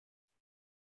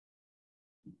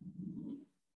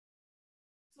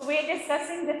We're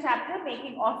discussing the chapter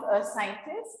Making of a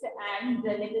Scientist, and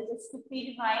let us just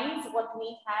quickly revise what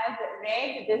we have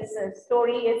read. This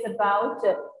story is about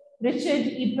Richard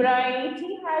E. Bright.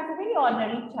 He has a very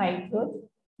ordinary childhood,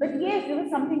 but yes, there was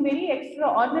something very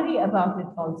extraordinary about it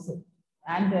also.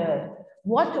 And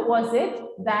what was it?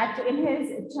 That in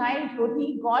his childhood,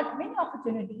 he got many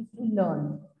opportunities to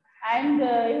learn, and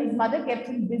his mother kept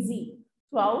him busy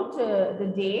throughout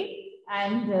the day,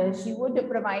 and she would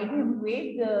provide him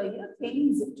with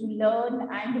things to learn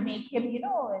and make him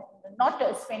not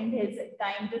spend his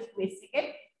time just wasting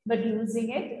it but using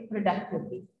it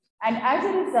productively. And as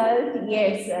a result,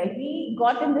 yes, he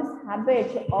got in this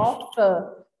habit of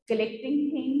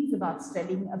collecting things, about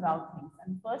studying about things.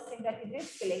 And the first thing that he did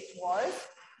collect was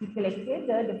he collected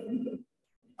the different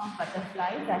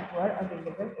butterflies that were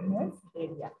available in his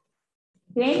area.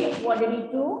 Then what did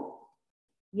he do?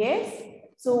 Yes.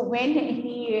 So when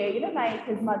he, like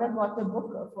his mother got a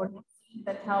book for him,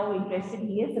 that's how interested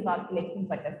he is about collecting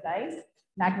butterflies.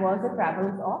 That was the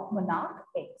Travels of Monarch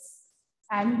X.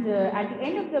 And at the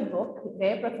end of the book,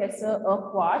 there, Professor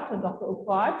Urquhart, Dr.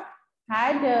 Urquhart,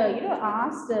 had,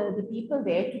 asked the people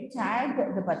there to tag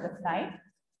the butterfly,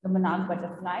 the monarch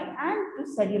butterfly, and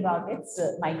to study about its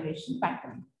migration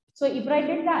pattern. So Ibrahim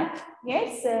did that,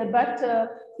 yes, but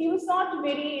he was not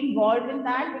very involved in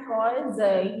that because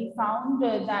he found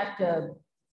that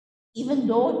even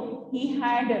though he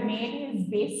had made his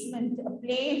basement a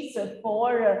place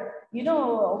for,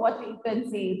 what we can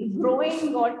say,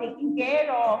 growing or taking care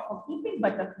of or keeping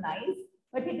butterflies,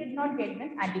 but he did not get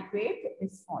an adequate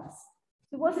response.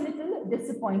 He was a little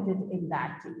disappointed in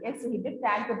that. Yes, so he did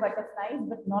tag the butterflies,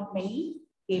 but not many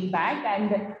came back,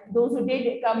 and those who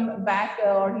did come back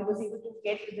or he was able to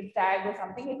get the tag or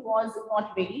something, it was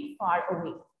not very far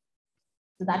away.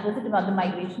 So that was it about the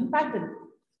migration pattern.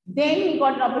 Then he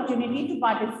got an opportunity to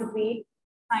participate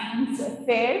in science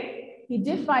fair. He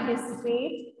did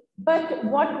participate, but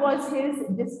what was his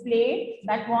display?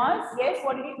 That was, yes,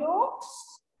 what did he do?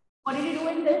 What did he do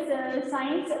in this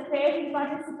science fair he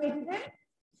participated in?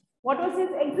 What was his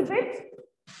exhibit?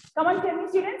 Come on, tell me,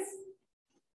 students.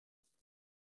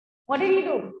 What did he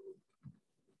do?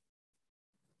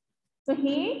 So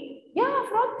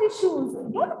frog tissues.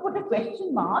 Don't put a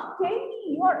question mark. Tell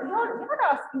me, you're not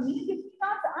asking me. Give me an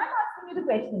answer. I'm asking you the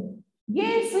question.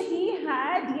 Yes, so he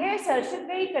had, yes, Harshit,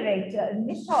 very correct.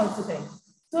 Nisha also correct.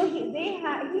 So he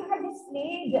had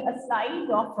displayed a slide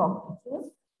of frog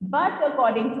tissues, but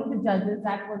according to the judges,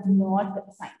 that was not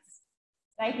science.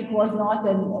 Right? It was not,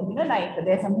 like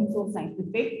there's something so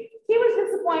scientific. He was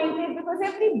disappointed because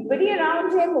everybody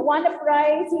around him won a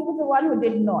prize. He was the one who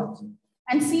did not.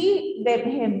 And see that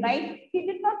him, right? He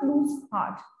did not lose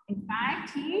heart. In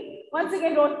fact, he once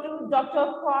again wrote to Dr.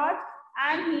 Urquhart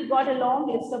and he got a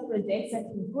long list of projects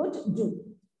that he could do.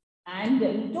 And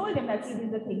he told him that these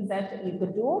are the things that he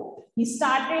could do. He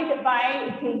started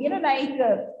by,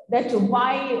 that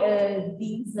why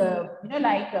these,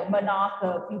 monarch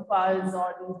pupas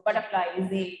or these butterflies,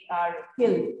 they are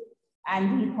killed.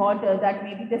 And he thought that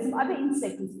maybe there's some other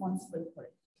insect responsible for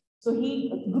it. So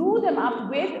he grew them up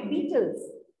with beetles.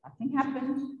 Nothing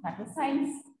happened. That was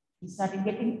science. He started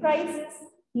getting prizes.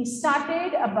 He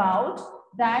started about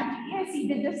that, yes, he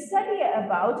did a study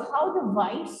about how the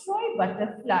viceroy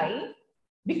butterfly,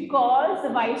 because the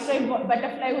viceroy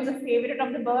butterfly was a favorite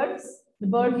of the birds. The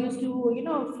birds used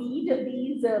to, feed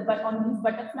these, on these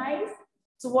butterflies.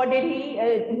 So what did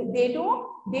they do?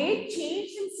 They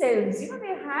changed themselves.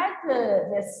 They had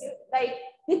this,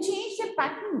 they changed their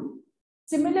pattern,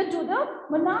 similar to the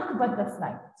monarch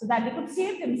butterfly, so that they could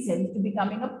save themselves to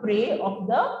becoming a prey of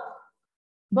the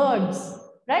birds,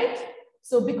 right?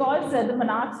 So because the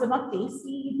monarchs are not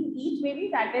tasty to eat, maybe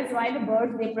that is why the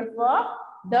birds, they prefer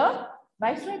the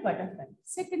viceroy butterfly.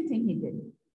 Second thing he did,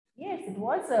 yes, it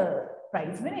was a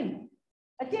prize-winning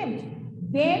attempt.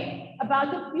 Then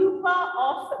about the pupa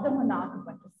of the monarch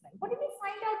butterfly. What did we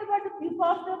find out about the pupa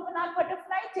of the monarch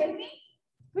butterfly? Tell me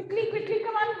quickly,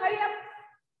 come on, hurry up.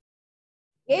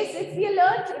 Yes, if we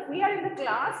alert, if we are in the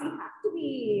class, we have to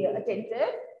be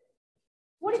attentive.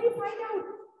 What did you find out?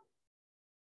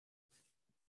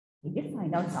 We did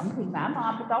find out something, ma'am.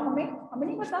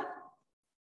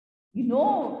 You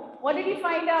know, what did you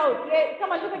find out? Yeah,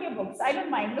 come on, look at your books. I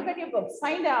don't mind. Look at your books.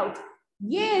 Find out.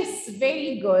 Yes,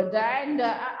 very good. And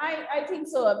I think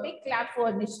so. A big clap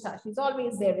for Nishtha. She's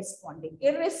always there responding,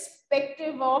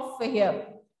 irrespective of here.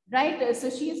 Right? So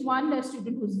she is one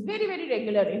student who's very, very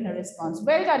regular in her response.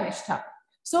 Well done, Nishtha.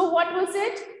 So what was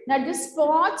it? Now the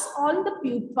spots on the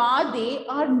pupa, they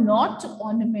are not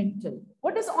ornamental.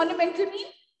 What does ornamental mean?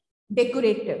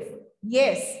 Decorative.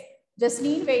 Yes.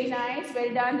 Jasleen, very nice.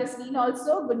 Well done, Jasleen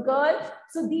also. Good girl.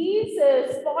 So these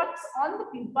spots on the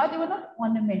pupa, they were not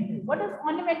ornamental. What does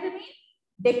ornamental mean?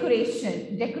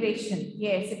 Decoration. Decoration.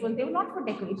 Yes, it was. They were not for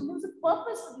decoration. There was a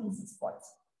purpose for these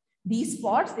spots. These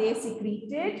spots, they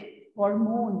secreted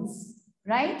hormones,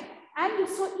 right? And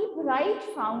so Ebright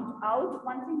found out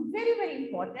one thing very, very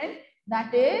important.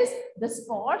 That is, the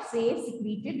spots, they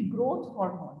secreted growth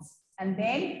hormones. And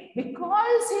then,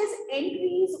 because his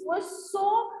entries were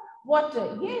so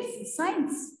yes,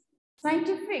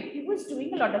 scientific. He was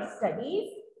doing a lot of studies.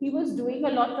 He was doing a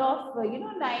lot of,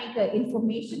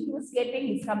 information he was getting.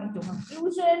 He's coming to a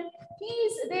conclusion.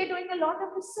 They're doing a lot of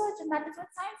research, and that is what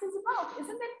science is about,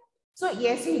 isn't it? So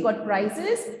yes, he got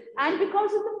prizes. And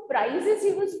because of the prizes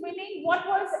he was winning, what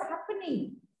was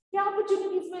happening? The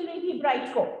opportunities will make him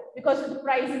bright go because of the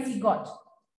prizes he got.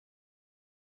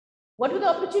 What were the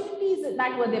opportunities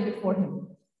that were there before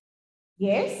him?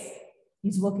 Yes,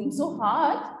 he's working so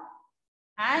hard.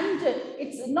 And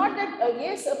it's not that,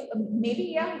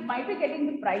 maybe, yeah, you might be getting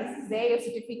the prizes there, your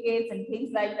certificates and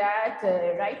things like that,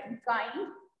 right, in kind.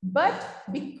 But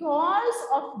because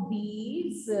of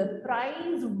these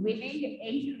prize-winning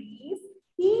entries,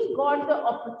 he got the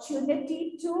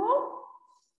opportunity to,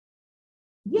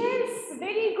 yes,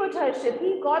 very good, Harshit.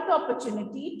 He got the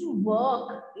opportunity to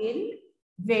work in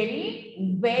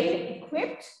very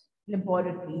well-equipped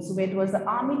laboratories. So where it was the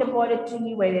army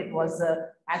laboratory, where it was a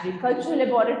agricultural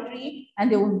laboratory,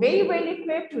 and they were very well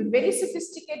equipped with very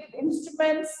sophisticated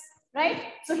instruments, right?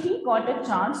 So he got a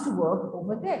chance to work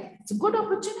over there. It's a good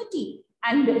opportunity.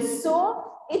 And so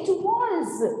it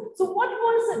was. So what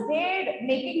was there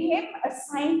making him a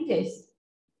scientist?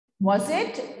 Was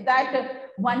it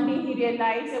that one day he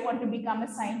realized I want to become a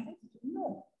scientist?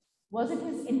 No. Was it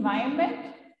his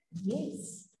environment?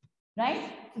 Yes. Right?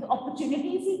 The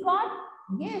opportunities he got?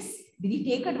 Yes. Did he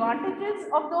take advantages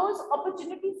of those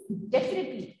opportunities?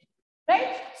 Definitely.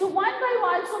 Right? So one by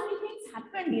one, so many things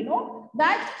happened,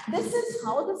 that this is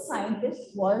how the scientist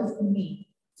was made.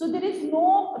 So there is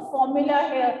no formula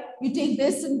here. You take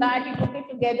this and that, you put it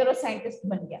together, a scientist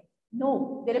ban gaya.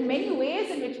 No, there are many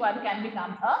ways in which one can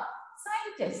become a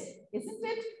scientist, isn't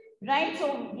it? Right?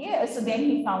 So, yeah, so then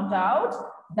he found out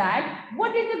that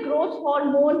what did the growth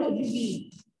hormone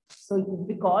reveal? So,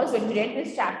 because when we read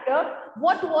this chapter,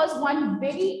 what was one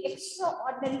very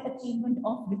extraordinary achievement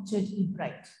of Richard E.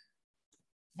 Bright?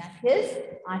 That his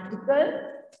article,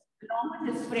 along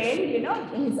with his friend,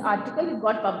 his article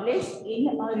got published in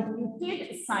a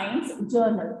reputed science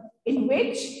journal, in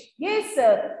which, yes,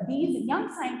 these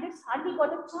young scientists hardly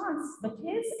got a chance, but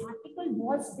his article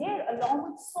was there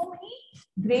along with so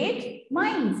many great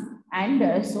minds,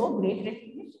 and so great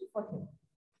recognition for him.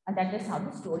 And that is how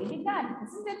the story began,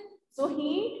 isn't it? So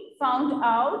he found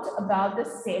out about the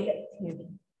cell theory,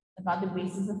 about the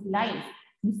basis of life.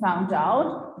 He found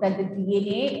out that the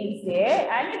DNA is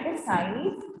there and it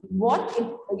decides what it,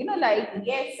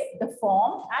 the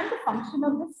form and the function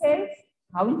of the cells.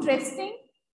 How interesting.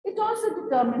 It also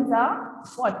determines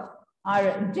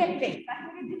our genetic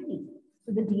heredity.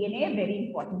 So the DNA, a very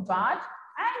important part,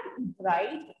 and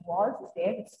Bright was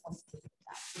their responsibility.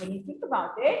 When you think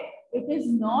about it, it is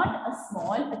not a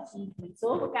small achievement.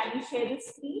 So can you share the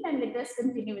screen and let us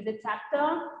continue with the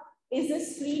chapter? Is the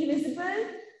screen visible?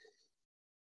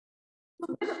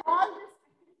 So with all this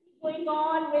going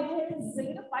on with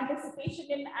his participation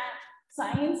in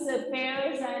science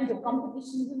fairs and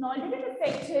competitions and all, did it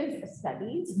affect his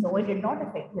studies? No, it did not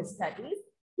affect his studies.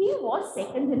 He was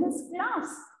second in his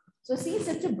class. So see,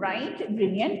 such a bright,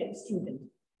 brilliant student.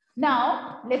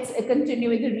 Now, let's continue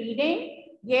with the reading.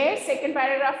 Yes, second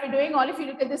paragraph we're doing. All of you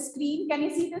look at the screen. Can you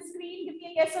see the screen? Give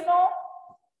me a yes or no.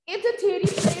 If the theory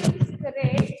is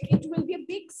correct, it will be a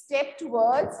big step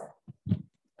towards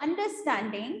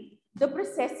understanding the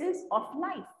processes of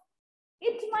life.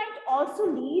 It might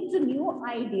also lead to new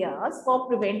ideas for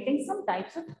preventing some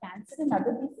types of cancer and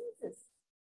other diseases.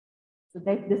 So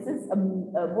that this is a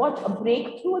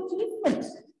breakthrough achievement.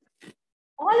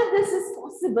 All of this is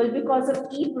possible because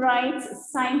of E.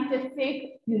 Bright's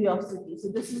scientific curiosity. So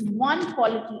this is one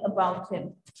quality about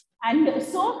him. And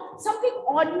so something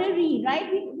ordinary,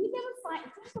 right? We never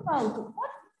think about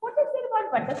what is it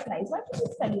about butterflies? Why should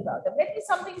we study about them? Let me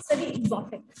something study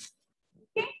exotic.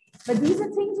 Okay? But these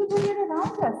are things which are here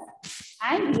around us.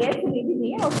 And yes, maybe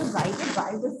they are also guided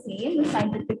by the same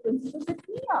scientific principles that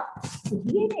we are. The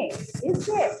DNA is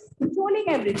there, controlling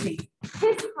everything.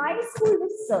 His high school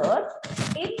research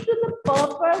into the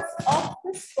purpose of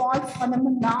the spots on a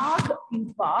monarch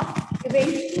pupa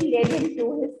eventually led him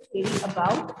to his theory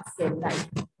about cell life.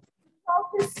 Throughout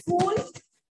his school,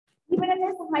 Even in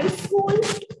his high school,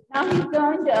 now he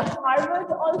turned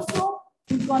Harvard also.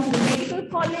 He's gone to the medical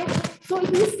college. So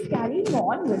he's carrying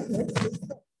on with his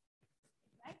research.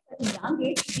 Right? At a young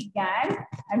age, he began,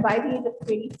 and by the age of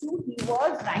 22, he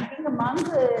was ranking among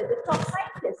the top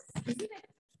scientists, isn't it?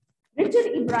 Richard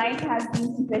E. Bright has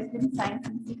been interested in science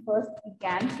since he first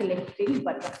began collecting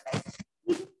butterflies.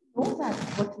 He didn't know that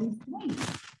what he's doing.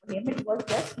 For him, it was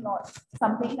just not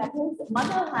something that his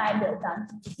mother had done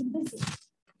to keep him busy,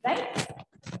 right?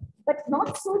 But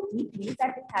not so deeply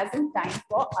that it hasn't time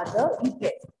for other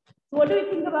interests. So what do you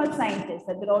think about scientists?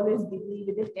 That they're always busy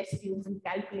with the test tubes and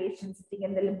calculations, sitting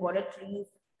in the laboratories,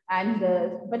 and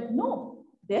but no,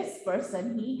 this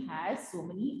person, he has so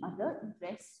many other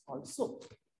interests also.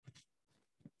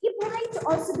 Bright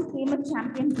also became a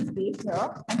champion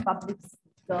debater and public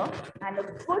speaker and a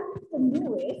good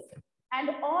canoeist and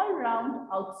all-round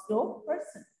outdoor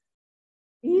person.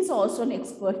 He is also an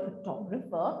expert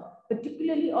photographer,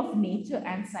 particularly of nature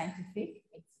and scientific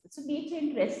exhibits. So nature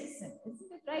interests him,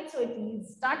 isn't it right? So he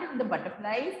started with the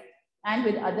butterflies and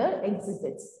with other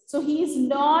exhibits. So he's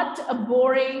not a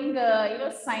boring,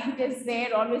 scientist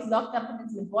there, always locked up in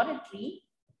his laboratory.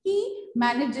 He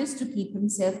manages to keep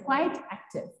himself quite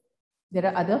active. There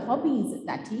are other hobbies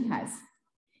that he has.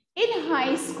 In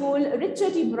high school,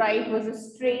 Richard E. Bright was a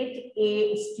straight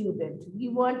A student. We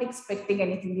weren't expecting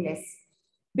anything less.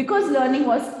 Because learning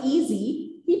was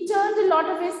easy, he turned a lot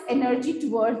of his energy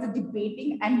towards the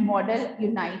debating and Model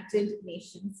United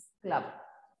Nations Club.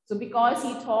 So because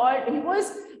he thought he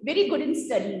was very good in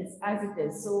studies as it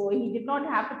is, so he did not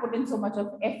have to put in so much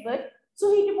of effort. So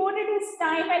he devoted his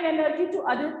time and energy to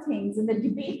other things in the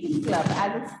debating club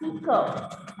as a speaker.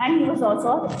 And he was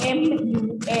also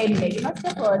MUN. You must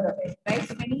have heard of it, right?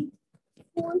 So many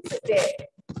schools there,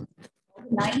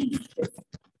 9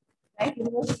 right?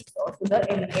 Universities also, the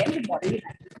MUN, the Model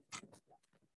United.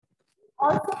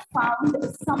 Also found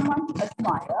someone to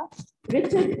admire,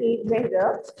 Richard A.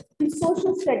 Vedder, the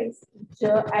social studies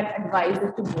teacher and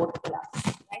advisor to both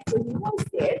clubs. Right? So he was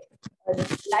there.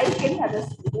 Like any other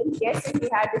student, yes, he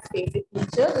had his favorite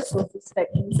teacher, the social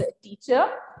studies teacher,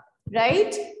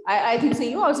 right? I think so.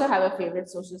 You also have a favorite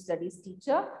social studies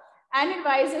teacher and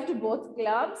advisor to both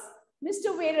clubs.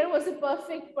 Mr. Vedder was a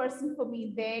perfect person for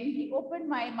me then. He opened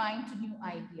my mind to new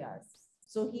ideas.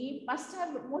 So he must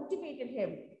have motivated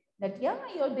him that, yeah,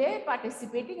 you're there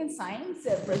participating in science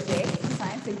projects, in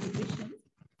science exhibitions.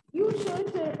 You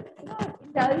should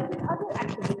indulge in other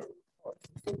activities also.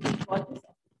 So he got this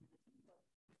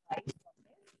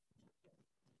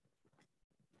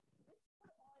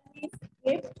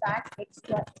give that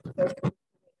extra effort.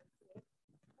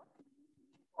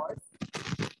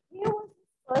 He was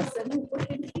the person who put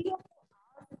in 3 or 4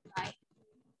 hours of time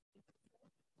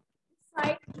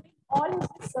beside doing all his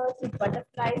research with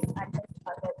butterflies and his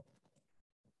other.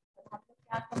 हम लोग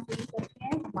क्या complain करते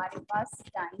हैं हमारे पास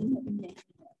time नहीं है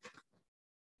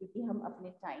क्योंकि हम अपने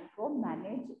टाइम को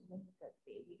मैनेज नहीं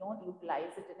करते. We don't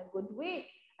utilize it in a good way.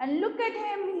 And look at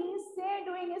him, he's there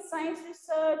doing his science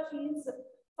research, he's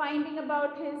finding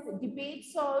about his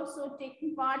debates also,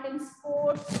 taking part in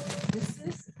sports. This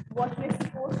is what we're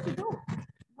supposed to do.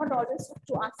 Not always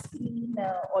to our screen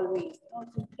always,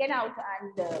 to get out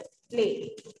and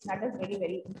play. That is very,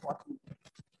 very important.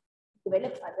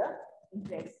 Develop other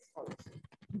interests also.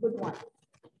 Good ones.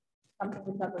 Something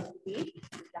which are going to be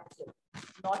productive,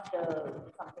 not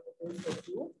something which is going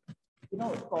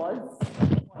to, cause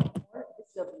more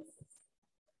disturbances.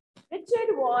 Richard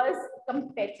was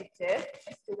competitive,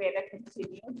 Mr. Vedder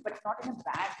continued, but not in a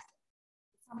bad way.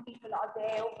 Some people are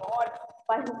there, oh God,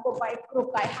 by hook or by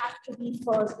crook, I have to be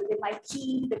first. They might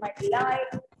cheat, they might lie,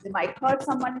 they might hurt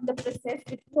someone in the process.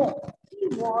 But no, he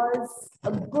was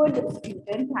a good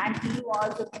student and he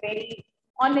was a very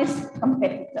honest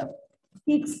competitor.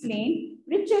 He explained,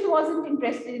 Richard wasn't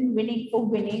interested in winning for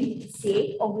winning's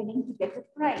sake or winning to get a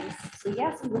prize. So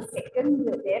yes, he was second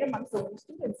there among so many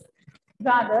students.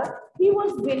 Rather, he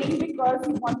was winning because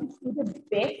he wanted to do the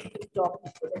best job he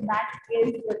could, and that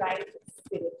is the right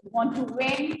spirit. You want to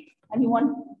win, and you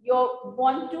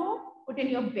want to put in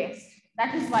your best.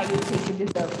 That is why you think you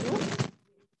deserve to.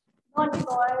 Not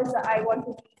because I want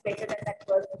to be better than that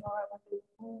person, or I want to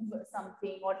prove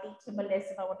something, or teach him a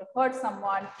lesson, or I want to hurt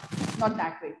someone. Not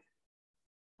that way.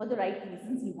 For the right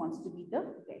reasons, he wants to be the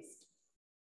best.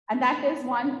 And that is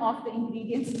one of the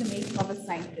ingredients in the making of a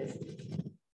scientist.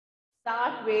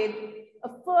 Start with a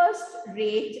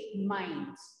first-rate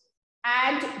mind,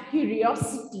 add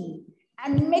curiosity,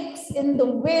 and mix in the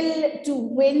will to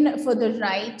win for the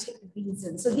right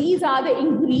reason. So these are the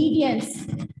ingredients.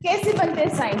 कैसे बनते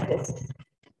हैं scientists?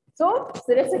 So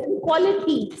there are certain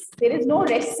qualities. There is no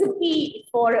recipe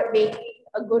for making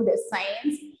a good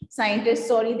scientist.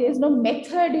 Sorry, there is no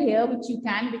method here which you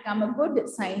can become a good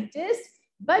scientist.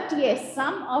 But yes,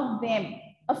 some of them,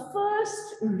 a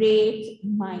first-rate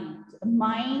mind, a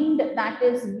mind that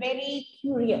is very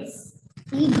curious,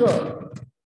 eager,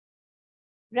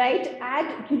 right?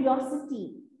 Add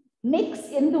curiosity, mix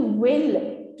in the will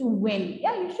to win.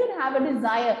 Yeah, you should have a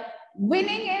desire.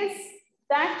 Winning is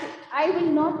that I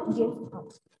will not give up.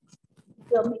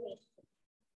 Determination.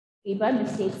 कई बार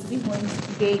mistakes भी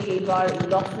होंगे, कई बार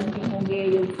losses भी होंगे.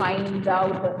 You'll find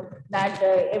out that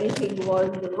everything was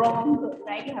wrong,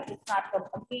 right? You have to start from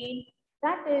again.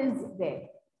 That is there.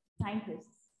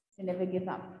 Scientists they never give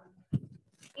up.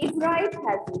 Ebright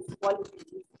has these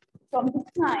qualities. From the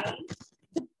time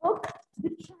the book The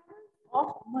Triumph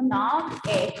of Monarch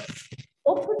X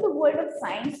opened the world of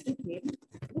science to him,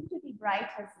 Richard Ebright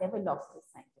has never lost his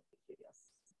scientific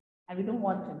curiosity. And we don't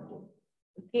want him to.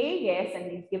 Okay, yes,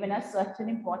 and he's given us such an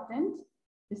important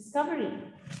discovery.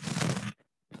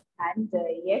 And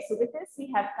yes, so with this,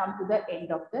 we have come to the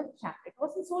end of the chapter. It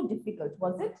wasn't so difficult,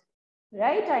 was it?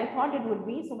 Right? I thought it would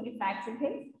be so many facts and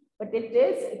things, but it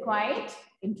is quite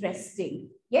interesting.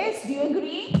 Yes, do you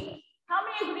agree? How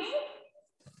many agree?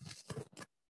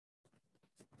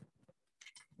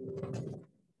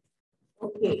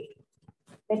 Okay,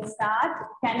 let's start.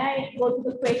 Can I go to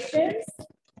the questions?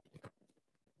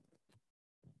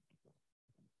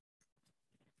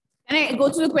 Can I go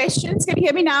to the questions? Can you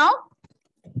hear me now?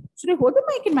 Should I hold the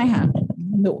mic in my hand?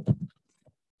 No.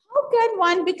 How can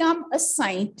one become a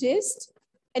scientist,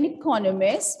 an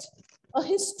economist, a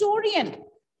historian?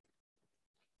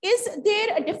 Is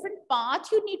there a different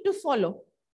path you need to follow?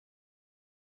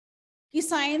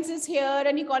 Science is here,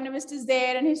 an economist is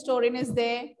there, an historian is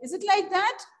there. Is it like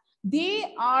that?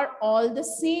 They are all the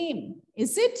same.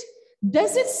 Is it?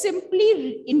 Does it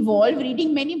simply involve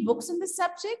reading many books on the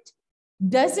subject?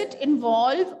 Does it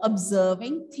involve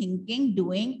observing, thinking,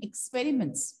 doing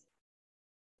experiments?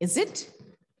 Is it?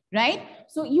 Right?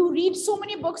 So you read so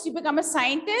many books, you become a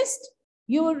scientist.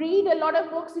 You read a lot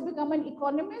of books, you become an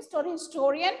economist or a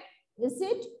historian. Is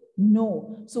it?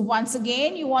 No. So once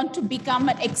again, you want to become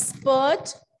an expert.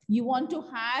 You want to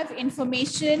have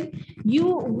information. You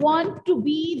want to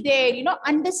be there,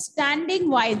 understanding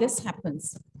why this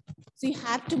happens. So you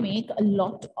have to make a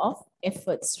lot of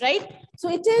efforts, right? So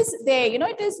it is there,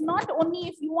 it is not only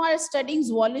if you are studying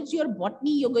zoology or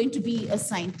botany, you're going to be a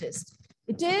scientist.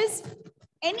 It is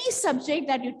any subject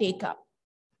that you take up.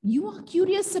 You are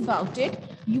curious about it.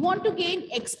 You want to gain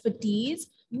expertise.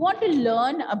 You want to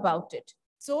learn about it.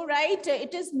 So, right,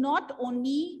 it is not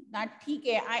only that,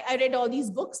 I read all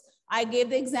these books. I gave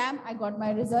the exam. I got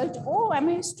my result. Oh, I'm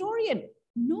a historian.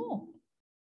 No.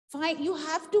 You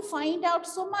have to find out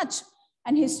so much.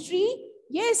 And history,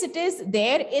 yes, it is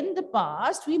there in the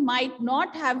past. We might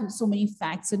not have so many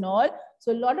facts and all.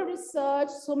 So a lot of research,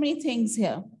 so many things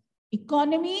here.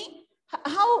 Economy,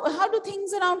 how do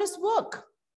things around us work?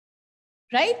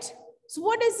 Right? So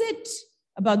what is it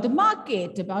about the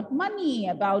market, about money,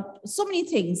 about so many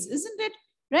things, isn't it?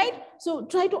 Right? So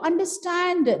try to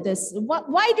understand this.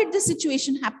 Why did this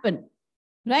situation happen?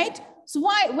 Right? So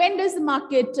when does the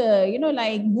market,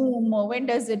 boom, or when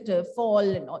does it fall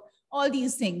and all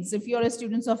these things? If you're a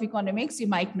student of economics, you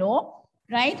might know,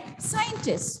 right?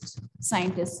 Scientists,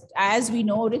 as we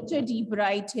know, Richard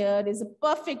Ebright here is a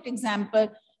perfect example.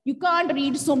 You can't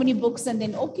read so many books and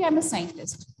then, okay, I'm a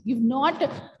scientist. You've not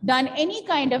done any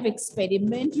kind of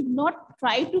experiment. You've not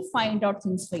tried to find out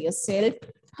things for yourself.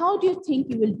 How do you think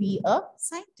you will be a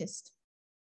scientist?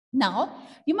 Now,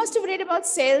 you must have read about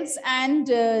cells and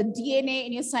DNA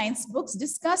in your science books.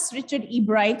 Discuss Richard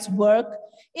Ebright's work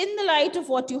in the light of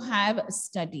what you have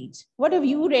studied. What have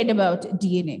you read about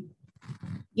DNA?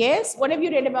 Yes, what have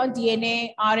you read about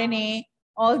DNA, RNA,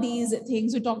 all these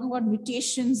things? We're talking about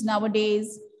mutations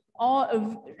nowadays,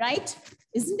 right?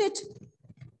 Isn't it?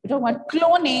 We're talking about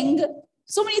cloning.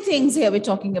 So many things here we're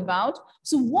talking about.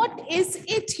 So what is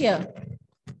it here?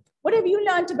 What have you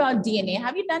learned about DNA?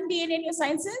 Have you done DNA in your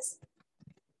sciences?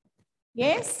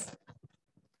 Yes?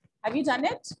 Have you done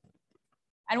it?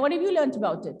 And what have you learned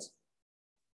about it?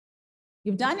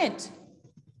 You've done it?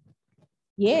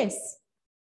 Yes.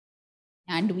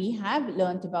 And we have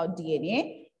learned about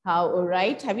DNA. How,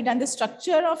 right? Have you done the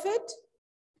structure of it?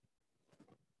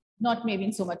 Not maybe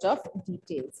in so much of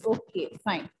details. Okay,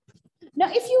 fine. Now,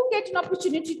 if you get an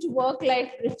opportunity to work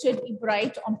like Richard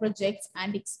Ebright on projects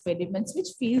and experiments, which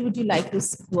field would you like to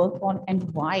work on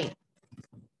and why?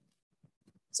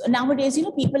 So nowadays,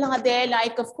 people are there,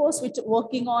 like, of course, we're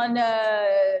working on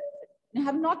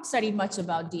have not studied much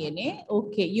about DNA.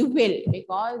 Okay, you will,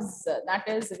 because that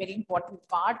is a very important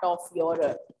part of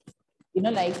your,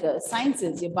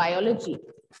 sciences, your biology.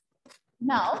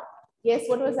 Now, yes,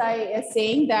 what was I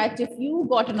saying? That if you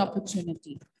got an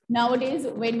opportunity, nowadays,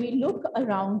 when we look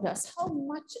around us, how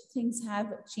much things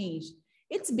have changed.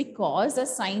 It's because the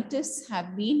scientists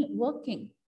have been working,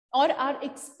 or our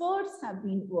experts have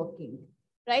been working,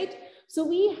 right? So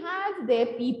we have their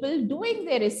people doing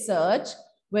their research,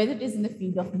 whether it is in the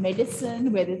field of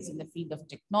medicine, whether it's in the field of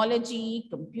technology,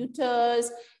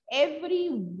 computers,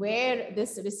 everywhere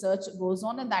this research goes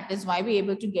on. And that is why we're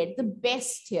able to get the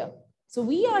best here. So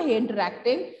we are here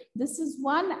interacting. This is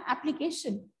one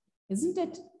application, isn't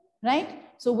it? Right?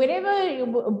 So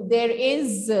wherever there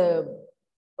is a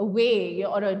way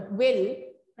or a will,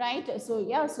 right? So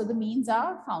yeah, so the means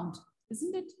are found,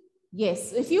 isn't it?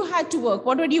 Yes. If you had to work,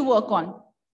 what would you work on?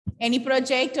 Any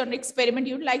project or experiment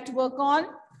you'd like to work on?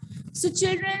 So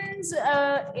children's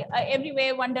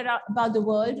everywhere wonder about the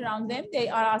world around them. They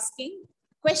are asking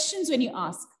questions when you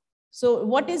ask. So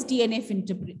what is DNA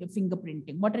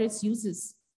fingerprinting? What are its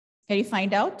uses? Can you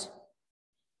find out?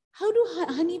 How do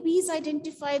honeybees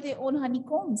identify their own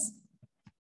honeycombs?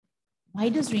 Why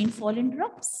does rain fall in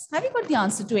drops? Have you got the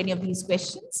answer to any of these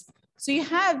questions? So you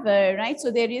have, right?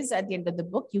 So there is at the end of the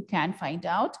book, you can find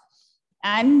out.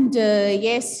 And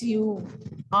yes, you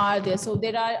are there. So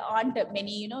there aren't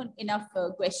many, enough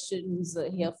questions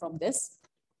here from this.